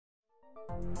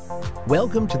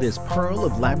Welcome to this Pearl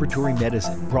of Laboratory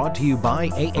Medicine, brought to you by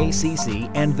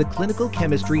AACC and the Clinical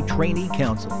Chemistry Trainee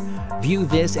Council. View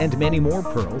this and many more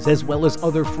pearls, as well as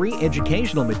other free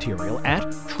educational material at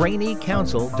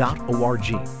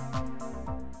traineecouncil.org.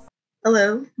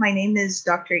 Hello, my name is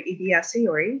Dr. Ibi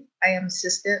Aseyori. I am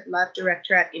Assistant Lab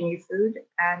Director at ImmuFood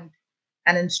and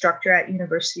an instructor at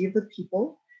University of the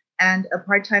People and a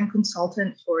part-time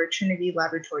consultant for Trinity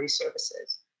Laboratory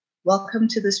Services. Welcome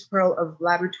to this Pearl of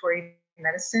Laboratory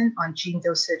Medicine on gene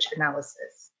dosage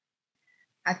analysis.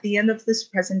 At the end of this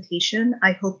presentation,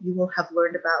 I hope you will have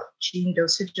learned about gene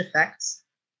dosage effects,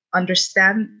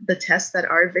 understand the tests that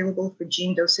are available for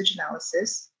gene dosage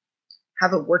analysis,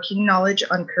 have a working knowledge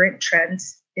on current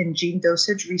trends in gene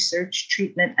dosage research,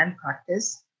 treatment, and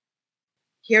practice.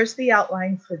 Here's the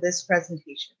outline for this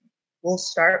presentation. We'll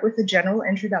start with a general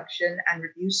introduction and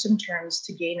review some terms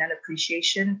to gain an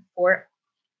appreciation for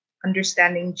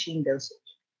understanding gene dosage.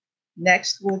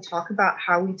 Next, we'll talk about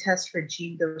how we test for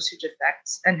gene dosage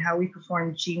effects and how we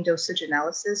perform gene dosage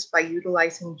analysis by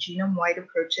utilizing genome-wide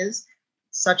approaches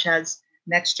such as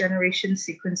next-generation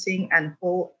sequencing and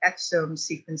whole exome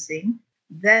sequencing.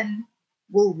 Then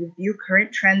we'll review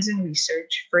current trends in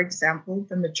research. For example,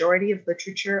 the majority of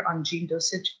literature on gene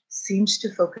dosage seems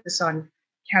to focus on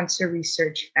cancer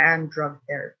research and drug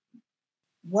therapy.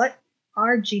 What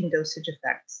are gene dosage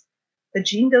effects? The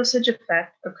gene dosage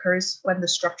effect occurs when the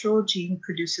structural gene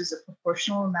produces a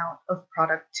proportional amount of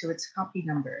product to its copy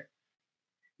number.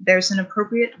 There's an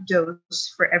appropriate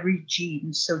dose for every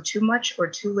gene, so too much or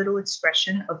too little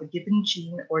expression of a given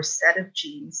gene or set of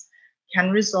genes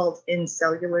can result in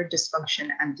cellular dysfunction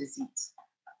and disease.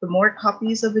 The more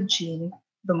copies of a gene,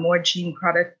 the more gene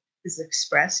product is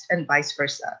expressed and vice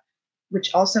versa,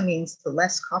 which also means the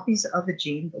less copies of a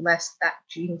gene, the less that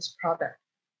gene's product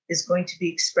is going to be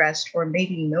expressed, or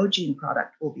maybe no gene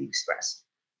product will be expressed.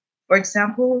 For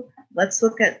example, let's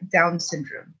look at Down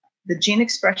syndrome. The gene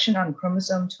expression on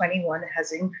chromosome 21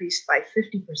 has increased by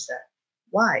 50%.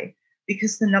 Why?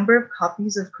 Because the number of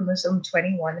copies of chromosome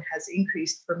 21 has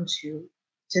increased from 2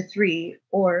 to 3,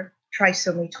 or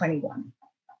trisomy 21.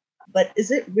 But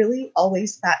is it really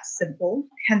always that simple?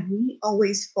 Can we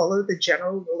always follow the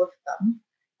general rule of thumb?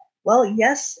 Well,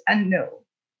 yes and no.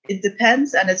 It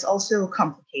depends, and it's also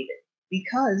complicated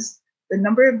because the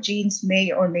number of genes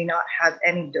may or may not have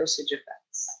any dosage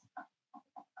effects.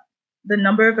 The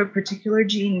number of a particular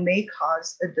gene may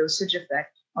cause a dosage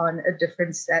effect on a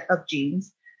different set of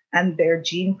genes and their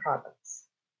gene products.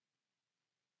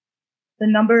 The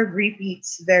number of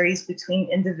repeats varies between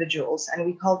individuals, and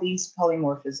we call these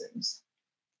polymorphisms.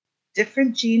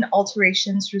 Different gene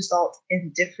alterations result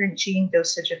in different gene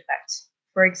dosage effects.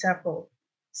 For example,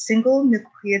 single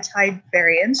nucleotide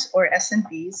variants, or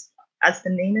SNVs, as the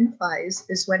name implies,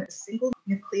 is when a single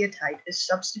nucleotide is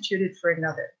substituted for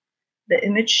another. The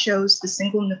image shows the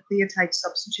single nucleotide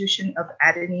substitution of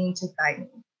adenine to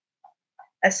thymine.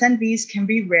 SNVs can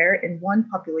be rare in one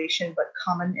population but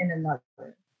common in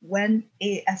another. When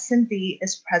a SNV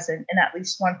is present in at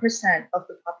least 1% of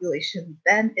the population,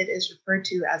 then it is referred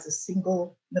to as a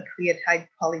single nucleotide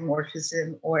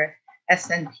polymorphism, or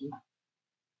SNP.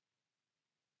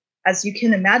 As you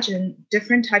can imagine,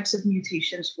 different types of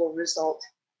mutations will result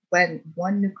when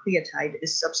one nucleotide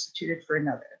is substituted for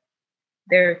another.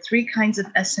 There are three kinds of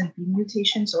SNP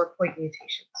mutations, or point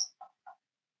mutations.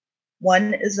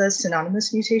 One is a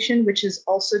synonymous mutation, which is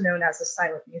also known as a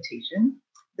silent mutation.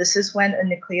 This is when a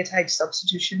nucleotide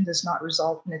substitution does not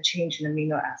result in a change in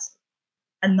amino acid.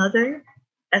 Another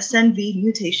SNV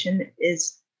mutation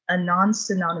is a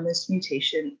non-synonymous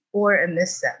mutation, or a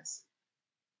missense.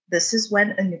 This is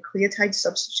when a nucleotide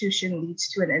substitution leads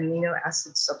to an amino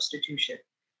acid substitution.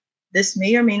 This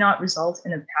may or may not result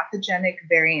in a pathogenic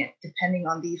variant depending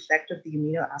on the effect of the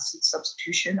amino acid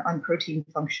substitution on protein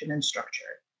function and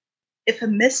structure. If a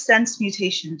missense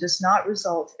mutation does not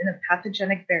result in a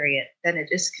pathogenic variant, then it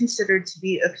is considered to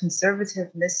be a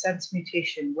conservative missense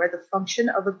mutation where the function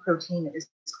of a protein is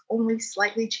only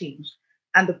slightly changed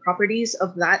and the properties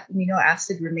of that amino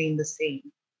acid remain the same.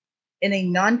 In a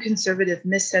non-conservative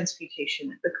missense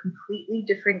mutation, a completely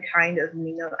different kind of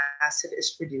amino acid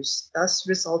is produced, thus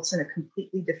results in a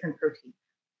completely different protein.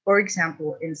 For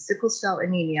example, in sickle cell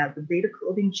anemia, the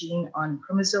beta-globin gene on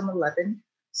chromosome 11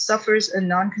 suffers a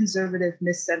non-conservative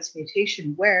missense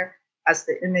mutation where, as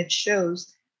the image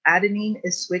shows, adenine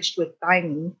is switched with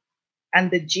thymine, and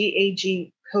the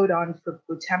GAG codon for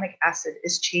glutamic acid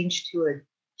is changed to a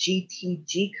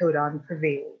GTG codon for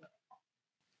valine.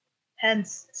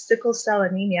 Hence, sickle cell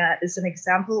anemia is an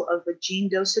example of a gene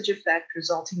dosage effect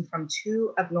resulting from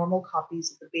two abnormal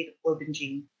copies of the beta-globin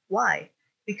gene. Why?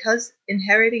 because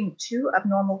inheriting two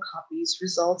abnormal copies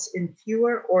results in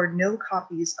fewer or no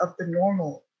copies of the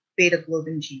normal beta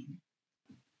globin gene.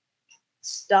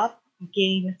 Stop,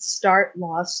 gain, start,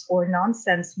 loss, or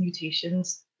nonsense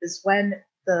mutations is when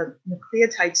the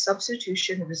nucleotide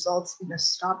substitution results in a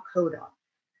stop codon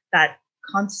that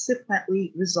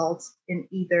consequently results in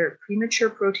either premature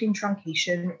protein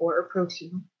truncation or a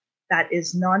protein that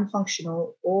is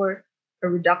non-functional, or a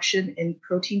reduction in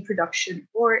protein production,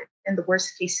 or in the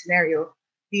worst case scenario,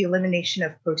 the elimination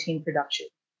of protein production.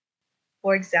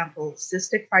 For example,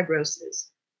 cystic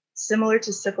fibrosis, similar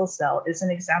to sickle cell, is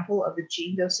an example of a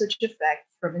gene dosage effect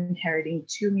from inheriting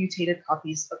two mutated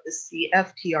copies of the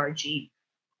CFTR gene,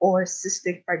 or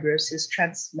cystic fibrosis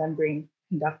transmembrane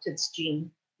conductance gene,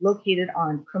 located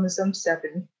on chromosome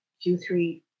 7,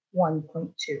 Q3,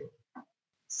 1.2.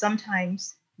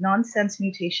 Sometimes nonsense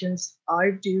mutations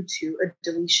are due to a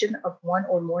deletion of one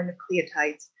or more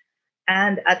nucleotides,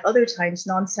 and at other times,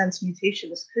 nonsense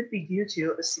mutations could be due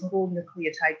to a single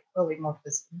nucleotide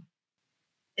polymorphism.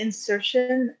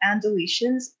 Insertion and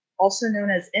deletions, also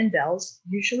known as indels,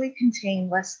 usually contain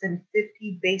less than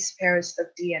 50 base pairs of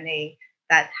DNA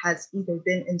that has either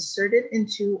been inserted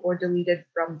into or deleted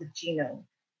from the genome.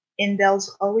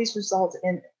 Indels always result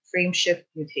in frameshift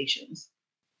mutations.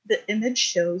 The image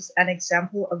shows an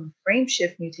example of a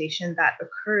frameshift mutation that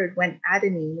occurred when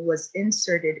adenine was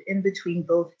inserted in between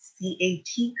both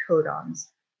CAT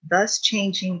codons, thus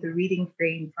changing the reading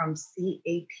frame from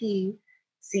CAT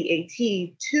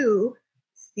to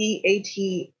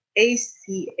CAT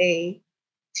ACA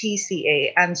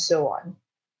TCA, and so on.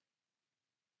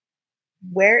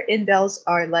 Where indels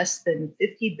are less than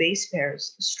 50 base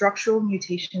pairs, structural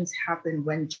mutations happen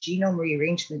when genome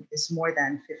rearrangement is more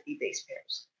than 50 base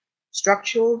pairs.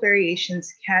 Structural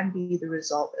variations can be the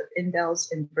result of indels,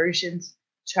 inversions,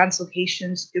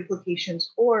 translocations,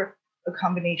 duplications, or a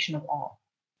combination of all.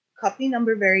 Copy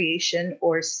number variation,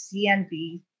 or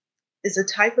CNV, is a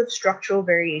type of structural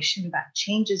variation that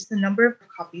changes the number of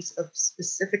copies of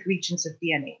specific regions of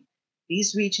DNA.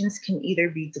 These regions can either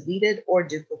be deleted or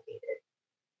duplicated.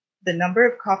 The number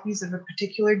of copies of a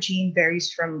particular gene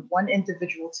varies from one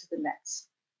individual to the next.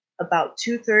 About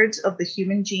 2/3 of the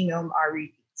human genome are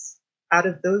repeats. Out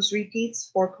of those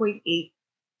repeats, 4.8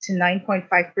 to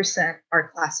 9.5%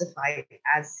 are classified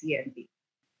as CNV.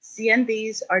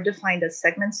 CNVs are defined as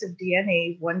segments of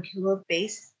DNA 1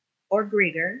 kilobase or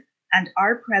greater and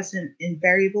are present in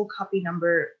variable copy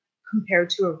number compared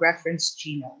to a reference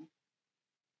genome.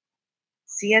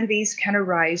 CNVs can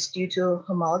arise due to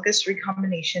homologous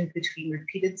recombination between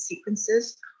repeated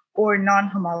sequences or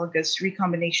non-homologous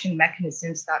recombination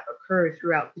mechanisms that occur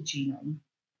throughout the genome.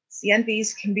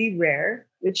 CNVs can be rare,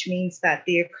 which means that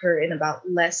they occur in about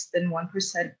less than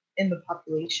 1% in the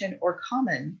population, or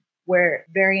common, where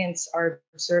variants are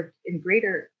observed in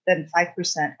greater than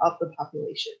 5% of the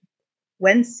population.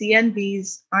 When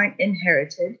CNVs aren't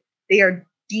inherited, they are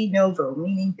de novo,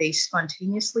 meaning they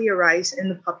spontaneously arise in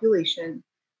the population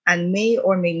and may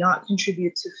or may not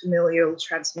contribute to familial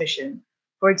transmission.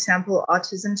 For example,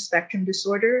 autism spectrum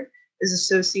disorder is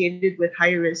associated with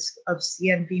high risk of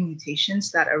CNV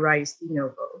mutations that arise de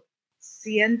novo.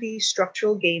 CNV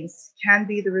structural gains can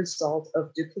be the result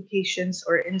of duplications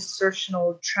or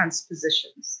insertional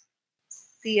transpositions.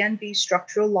 CNV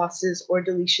structural losses or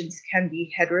deletions can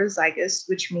be heterozygous,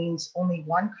 which means only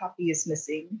one copy is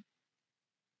missing.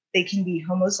 They can be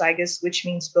homozygous, which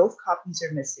means both copies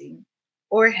are missing,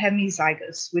 or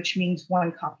hemizygous, which means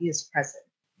one copy is present.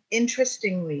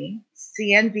 Interestingly,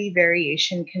 CNV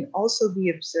variation can also be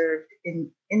observed in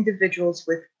individuals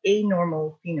with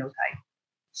anormal phenotype.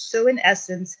 So in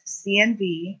essence,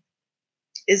 CNV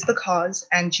is the cause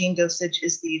and gene dosage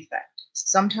is the effect.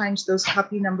 Sometimes those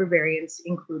copy number variants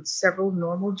include several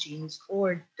normal genes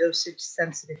or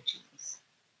dosage-sensitive genes.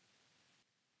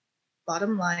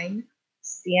 Bottom line,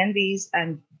 CNVs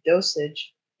and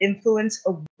dosage influence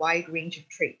a wide range of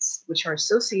traits, which are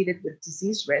associated with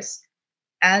disease risk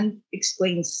and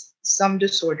explains some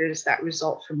disorders that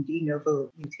result from de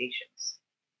novo mutations.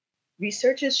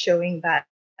 Research is showing that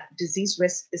disease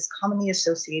risk is commonly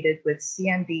associated with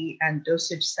CNV and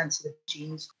dosage-sensitive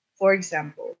genes. For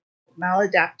example,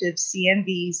 maladaptive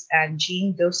CNVs and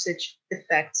gene dosage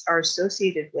effects are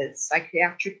associated with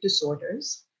psychiatric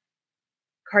disorders,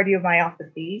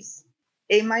 cardiomyopathies,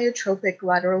 amyotrophic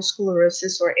lateral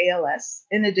sclerosis or ALS,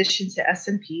 in addition to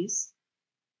SNPs,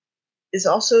 is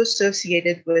also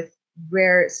associated with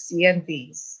rare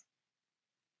CNVs.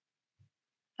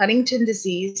 Huntington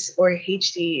disease, or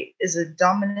HD, is a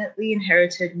dominantly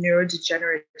inherited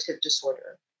neurodegenerative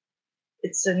disorder.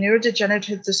 It's a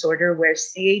neurodegenerative disorder where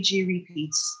CAG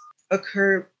repeats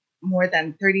occur more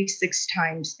than 36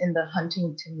 times in the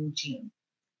Huntington gene.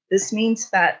 This means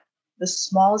that the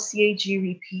small CAG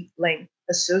repeat length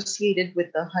associated with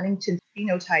the Huntington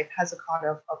phenotype has a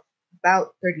cutoff of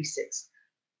about 36,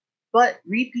 but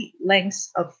repeat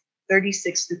lengths of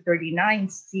 36 to 39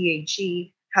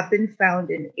 CAG have been found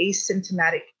in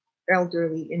asymptomatic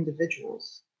elderly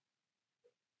individuals.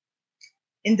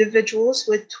 Individuals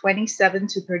with 27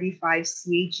 to 35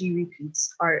 CAG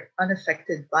repeats are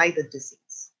unaffected by the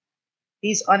disease.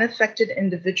 These unaffected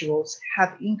individuals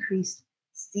have increased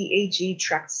CAG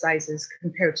tract sizes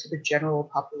compared to the general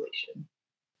population.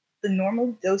 The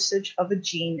normal dosage of a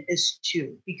gene is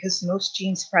 2 because most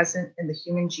genes present in the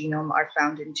human genome are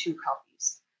found in 2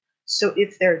 copies. So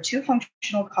if there are 2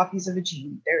 functional copies of a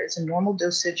gene, there is a normal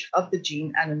dosage of the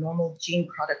gene and a normal gene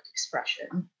product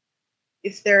expression.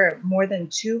 If there are more than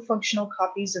 2 functional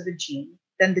copies of a gene,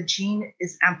 then the gene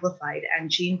is amplified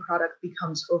and gene product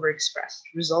becomes overexpressed,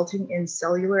 resulting in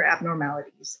cellular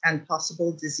abnormalities and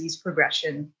possible disease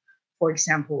progression, for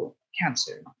example,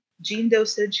 cancer. Gene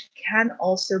dosage can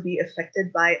also be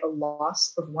affected by a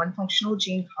loss of 1 functional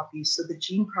gene copy, so the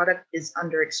gene product is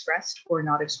underexpressed or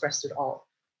not expressed at all.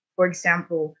 For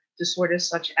example, disorders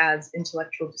such as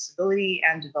intellectual disability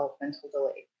and developmental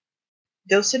delay.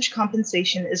 Dosage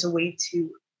compensation is a way to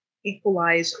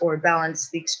equalize or balance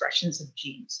the expressions of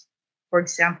genes. For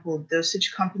example,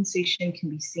 dosage compensation can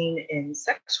be seen in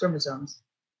sex chromosomes.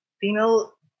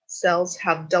 Female cells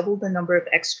have double the number of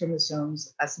X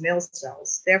chromosomes as male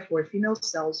cells. Therefore, female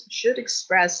cells should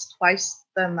express twice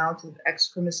the amount of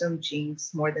X chromosome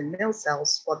genes more than male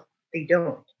cells, but they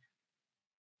don't.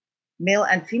 Male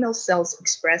and female cells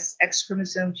express X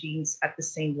chromosome genes at the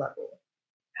same level.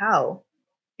 How?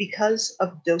 Because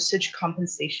of dosage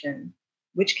compensation,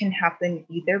 which can happen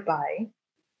either by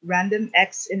random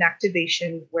X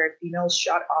inactivation, where females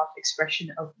shut off expression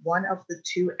of one of the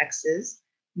 2 X's,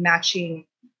 matching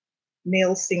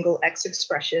male single X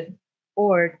expression,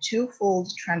 or 2-fold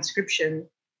transcription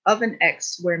of an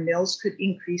X, where males could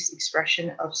increase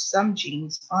expression of some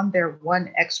genes on their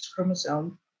 1 X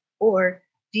chromosome, or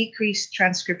decrease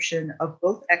transcription of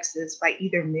both X's by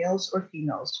either males or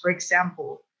females. For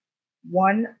example,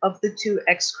 one of the 2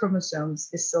 X chromosomes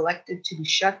is selected to be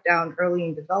shut down early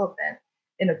in development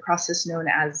in a process known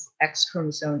as X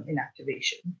chromosome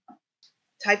inactivation.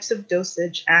 Types of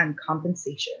dosage and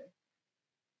compensation.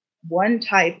 One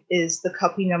type is the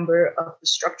copy number of the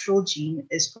structural gene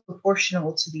is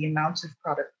proportional to the amount of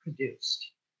product produced.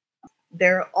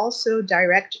 There are also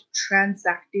direct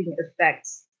transacting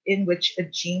effects in which a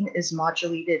gene is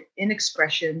modulated in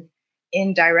expression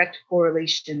in direct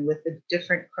correlation with the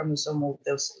different chromosomal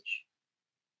dosage.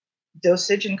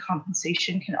 Dosage and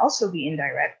compensation can also be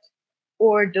indirect,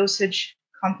 or dosage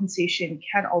compensation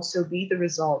can also be the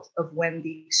result of when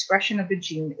the expression of a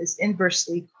gene is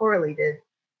inversely correlated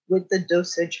with the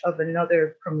dosage of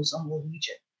another chromosomal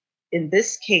region. In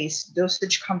this case,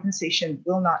 dosage compensation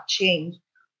will not change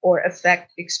or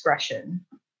affect expression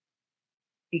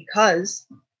because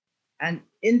an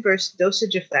inverse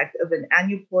dosage effect of an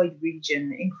aneuploid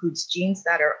region includes genes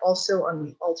that are also on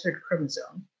the altered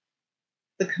chromosome.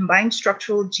 The combined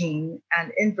structural gene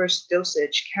and inverse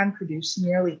dosage can produce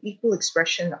nearly equal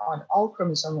expression on all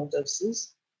chromosomal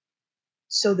doses.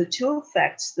 So the 2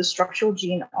 effects, the structural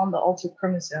gene on the altered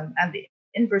chromosome and the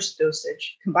inverse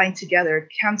dosage, combined together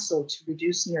cancel to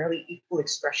produce nearly equal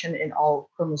expression in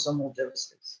all chromosomal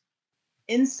doses.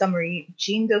 In summary,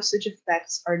 gene dosage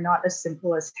effects are not as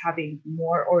simple as having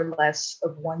more or less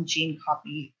of 1 gene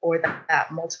copy, or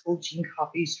that multiple gene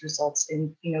copies results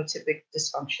in phenotypic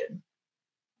dysfunction.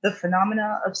 The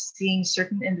phenomena of seeing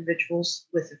certain individuals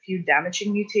with a few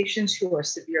damaging mutations who are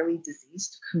severely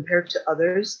diseased compared to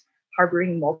others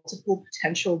harboring multiple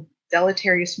potential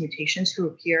deleterious mutations who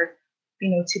appear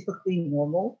phenotypically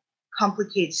normal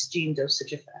complicates gene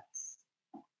dosage effects.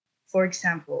 For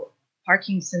example,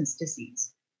 Parkinson's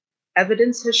disease.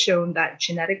 Evidence has shown that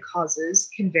genetic causes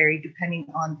can vary depending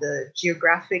on the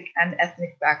geographic and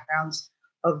ethnic backgrounds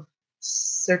of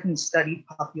certain studied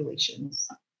populations.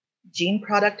 Gene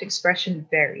product expression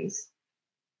varies,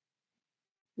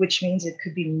 which means it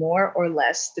could be more or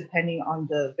less depending on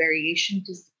the variation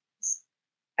disease,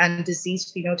 and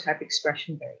disease phenotype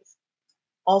expression varies.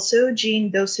 Also,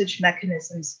 gene dosage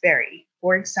mechanisms vary.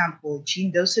 For example,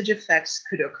 gene dosage effects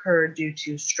could occur due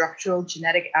to structural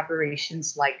genetic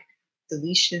aberrations like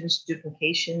deletions,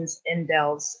 duplications,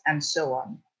 indels, and so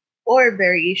on, or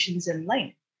variations in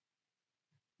length.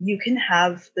 You can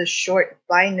have the short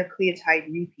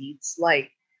binucleotide repeats like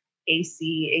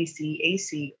AC, AC,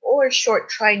 AC, or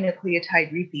short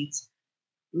trinucleotide repeats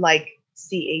like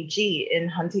CAG in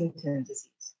Huntington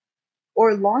disease.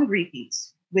 or long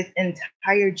repeats with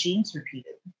entire genes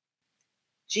repeated.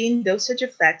 Gene dosage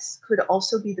effects could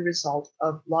also be the result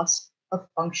of loss of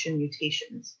function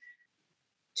mutations.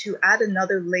 To add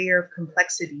another layer of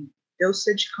complexity,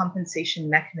 dosage compensation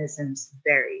mechanisms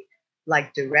vary,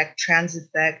 like direct trans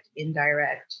effect,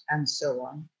 indirect, and so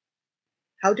on.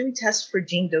 How do we test for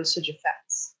gene dosage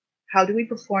effects? How do we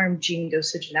perform gene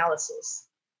dosage analysis?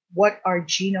 What are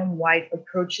genome-wide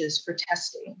approaches for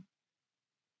testing?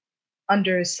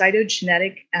 Under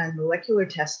cytogenetic and molecular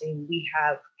testing, we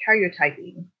have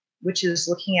karyotyping, which is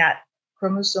looking at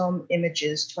chromosome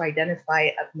images to identify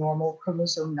abnormal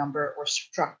chromosome number or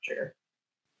structure.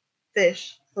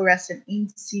 FISH, fluorescent in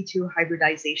situ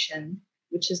hybridization,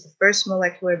 which is the first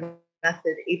molecular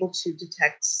method able to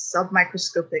detect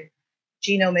submicroscopic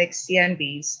genomic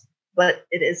CNVs, but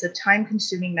it is a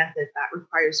time-consuming method that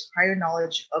requires prior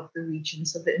knowledge of the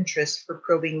regions of interest for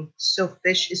probing, so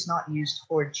FISH is not used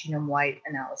for genome-wide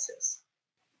analysis.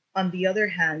 On the other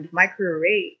hand,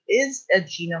 microarray is a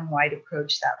genome-wide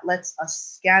approach that lets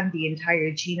us scan the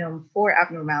entire genome for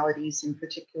abnormalities, in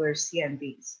particular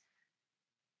CNVs.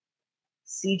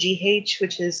 CGH,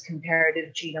 which is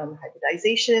comparative genome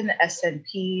hybridization,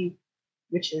 SNP,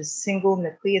 which is single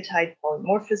nucleotide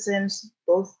polymorphisms.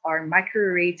 Both are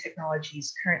microarray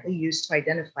technologies currently used to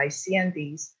identify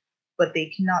CNVs, but they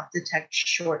cannot detect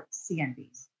short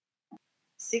CNVs.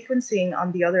 Sequencing,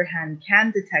 on the other hand,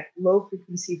 can detect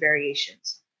low-frequency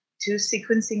variations. Two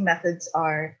sequencing methods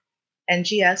are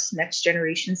NGS,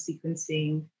 next-generation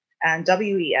sequencing, and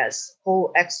WES,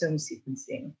 whole exome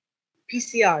sequencing.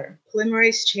 PCR,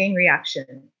 polymerase chain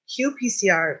reaction.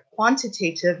 qPCR,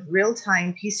 quantitative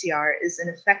real-time PCR, is an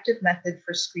effective method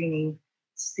for screening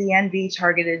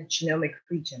CNV-targeted genomic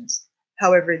regions.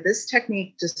 However, this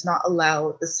technique does not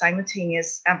allow the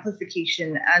simultaneous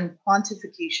amplification and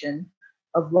quantification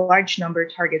of large number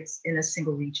targets in a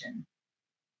single region.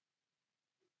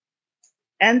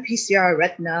 MPCR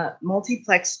retina,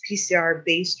 multiplex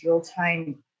PCR-based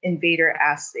real-time invader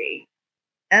assay.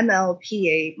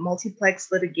 MLPA, multiplex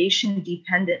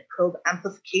litigation-dependent probe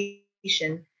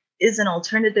amplification, is an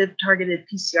alternative targeted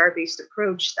PCR-based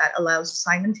approach that allows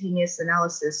simultaneous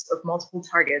analysis of multiple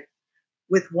targets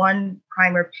with one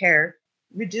primer pair,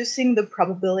 reducing the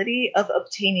probability of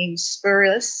obtaining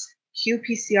spurious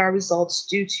qPCR results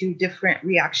due to different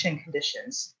reaction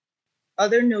conditions.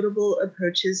 Other notable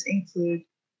approaches include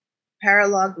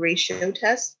paralog ratio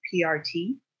test,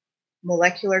 PRT,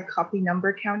 molecular copy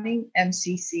number counting,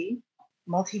 MCC,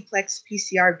 multiplex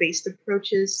PCR-based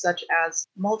approaches such as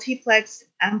multiplex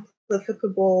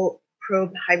amplificable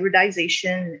probe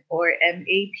hybridization, or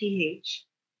MAPH,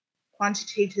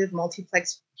 quantitative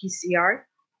multiplex PCR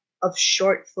of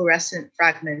short fluorescent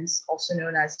fragments, also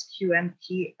known as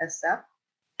QMPSF,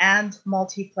 and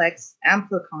multiplex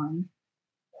amplicon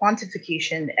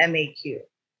quantification, MAQ.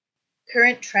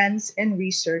 Current trends in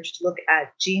research look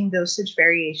at gene dosage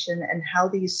variation and how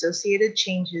the associated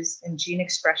changes in gene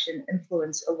expression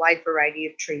influence a wide variety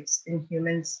of traits in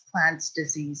humans, plants,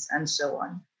 disease, and so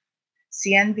on.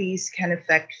 CNVs can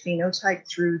affect phenotype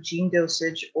through gene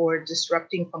dosage or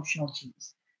disrupting functional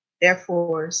genes.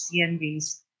 Therefore,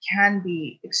 CNVs can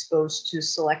be exposed to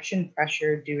selection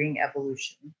pressure during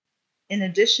evolution. In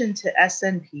addition to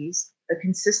SNPs, a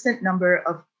consistent number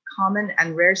of common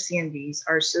and rare CNVs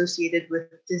are associated with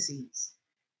disease.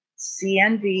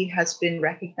 CNV has been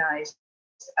recognized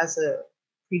as a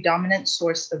predominant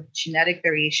source of genetic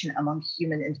variation among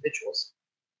human individuals.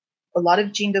 A lot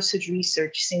of gene dosage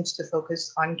research seems to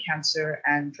focus on cancer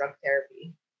and drug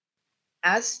therapy.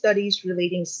 As studies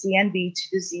relating CNV to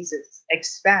diseases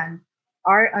expand,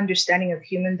 our understanding of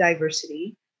human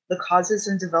diversity, the causes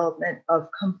and development of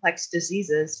complex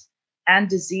diseases, and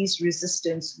disease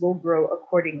resistance will grow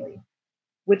accordingly,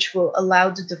 which will allow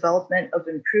the development of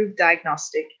improved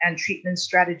diagnostic and treatment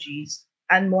strategies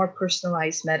and more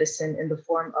personalized medicine in the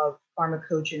form of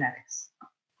pharmacogenetics.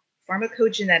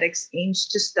 Pharmacogenetics aims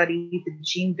to study the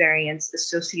gene variants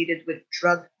associated with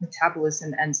drug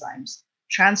metabolism enzymes,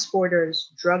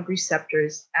 transporters, drug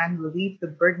receptors, and relieve the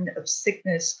burden of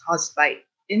sickness caused by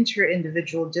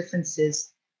inter-individual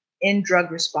differences in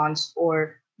drug response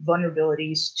or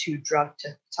vulnerabilities to drug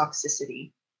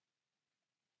toxicity.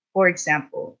 For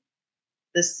example,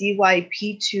 the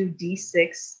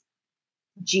CYP2D6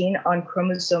 gene on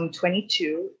chromosome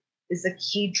 22 is a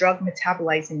key drug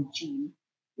metabolizing gene,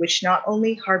 which not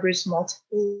only harbors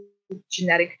multiple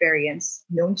genetic variants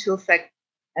known to affect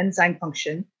enzyme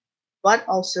function, but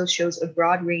also shows a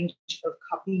broad range of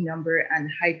copy number and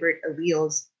hybrid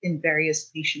alleles in various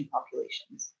patient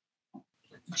populations.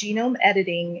 Genome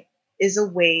editing is a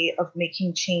way of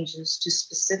making changes to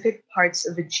specific parts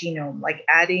of a genome, like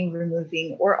adding,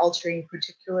 removing, or altering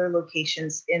particular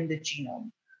locations in the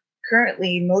genome.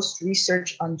 Currently, most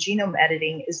research on genome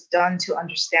editing is done to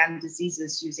understand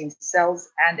diseases using cells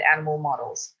and animal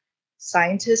models.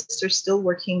 Scientists are still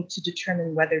working to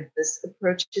determine whether this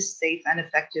approach is safe and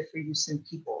effective for use in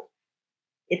people.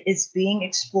 It is being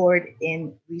explored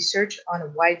in research on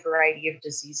a wide variety of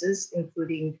diseases,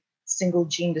 including single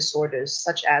gene disorders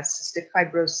such as cystic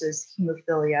fibrosis,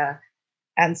 hemophilia,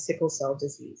 and sickle cell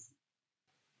disease.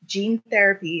 Gene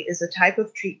therapy is a type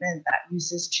of treatment that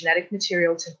uses genetic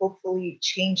material to hopefully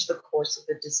change the course of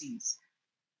the disease.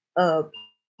 A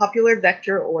popular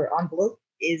vector or envelope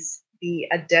is the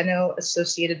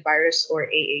adeno-associated virus, or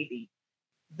AAV.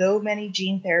 Though many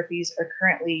gene therapies are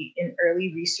currently in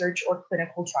early research or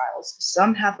clinical trials,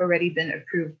 some have already been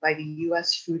approved by the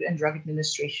US Food and Drug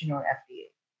Administration, or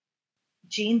FDA.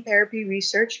 Gene therapy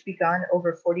research began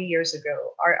over 40 years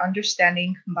ago. Our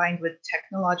understanding, combined with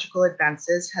technological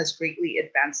advances, has greatly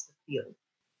advanced the field.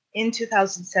 In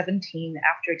 2017,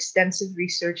 after extensive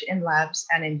research in labs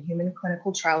and in human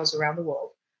clinical trials around the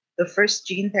world, the first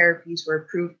gene therapies were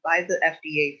approved by the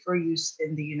FDA for use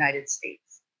in the United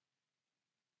States.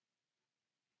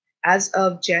 As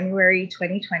of January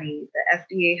 2020, the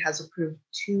FDA has approved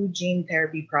 2 gene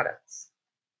therapy products.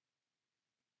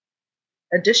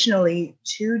 Additionally,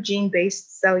 2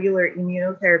 gene-based cellular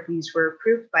immunotherapies were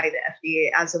approved by the FDA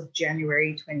as of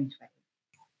January 2020.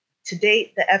 To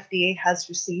date, the FDA has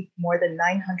received more than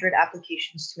 900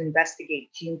 applications to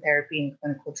investigate gene therapy in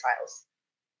clinical trials.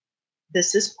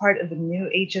 This is part of a new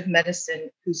age of medicine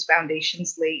whose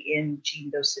foundations lay in gene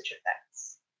dosage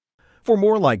effects. For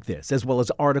more like this, as well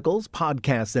as articles,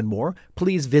 podcasts, and more,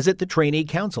 please visit the Trainee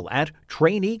Council at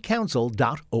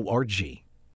traineecouncil.org.